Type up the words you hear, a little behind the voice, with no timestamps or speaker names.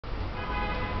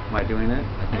Am I doing it?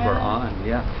 I think we're on,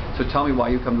 yeah. So tell me why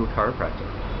you come to a chiropractor.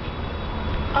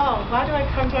 Oh, why do I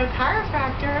come to a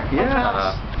chiropractor?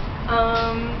 Yeah.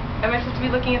 Am I supposed to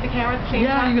be looking at the camera at the same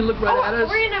time? Yeah, you can look right at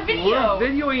us. We're in a video.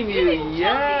 We're videoing you.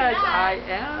 Yes, I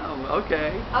am.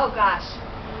 Okay. Oh gosh.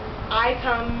 I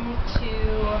come to...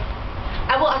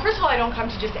 well, first of all, I don't come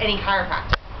to just any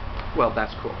chiropractor. Well,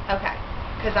 that's cool. Okay.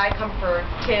 Because I come for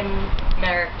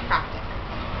Merrick practice.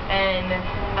 And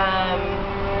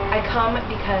I come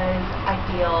because I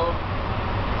feel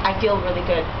really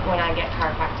good when I get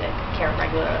chiropractic care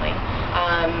regularly.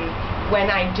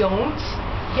 When I don't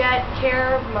get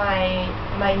care, my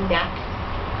neck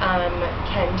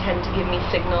can tend to give me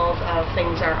signals of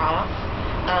things are off.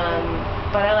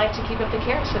 But I like to keep up the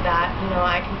care so that, you know,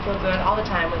 I can feel good all the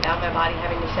time without my body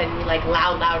having to send me like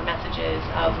loud messages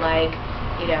of like,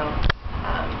 you know,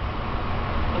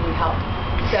 I need help.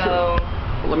 So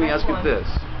well, let me ask you this.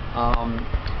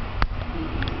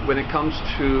 When it comes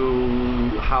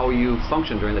to how you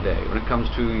function during the day, when it comes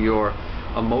to your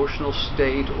emotional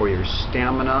state or your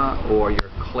stamina or your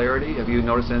clarity, have you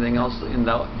noticed anything else in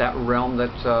that realm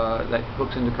that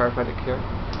hooks into chiropractic care?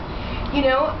 You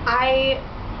know, I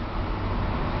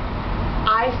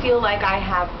feel like I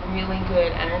have really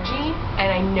good energy, and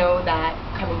I know that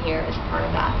coming here is part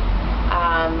of that.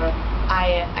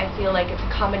 I feel like it's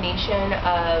a combination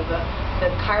of the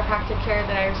chiropractic care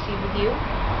that I receive with you,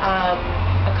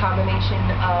 a combination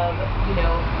of, you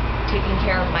know, taking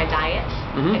care of my diet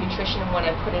and nutrition and what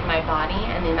I put in my body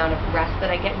and the amount of rest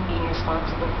that I get and being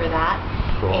responsible for that.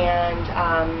 Cool. And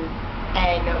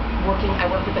I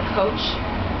work with a coach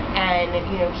and,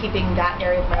 you know, keeping that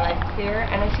area of my life clear.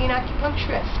 And I see an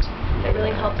acupuncturist that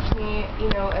really helps me,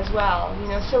 you know, as well. You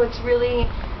know, so it's really,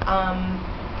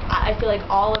 I feel like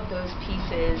all of those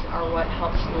pieces are what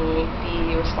helps me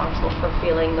be responsible for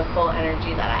feeling the full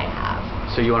energy that I have.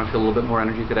 So you want to feel a little bit more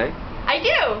energy today? I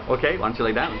do! Okay, why don't you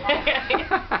lay down?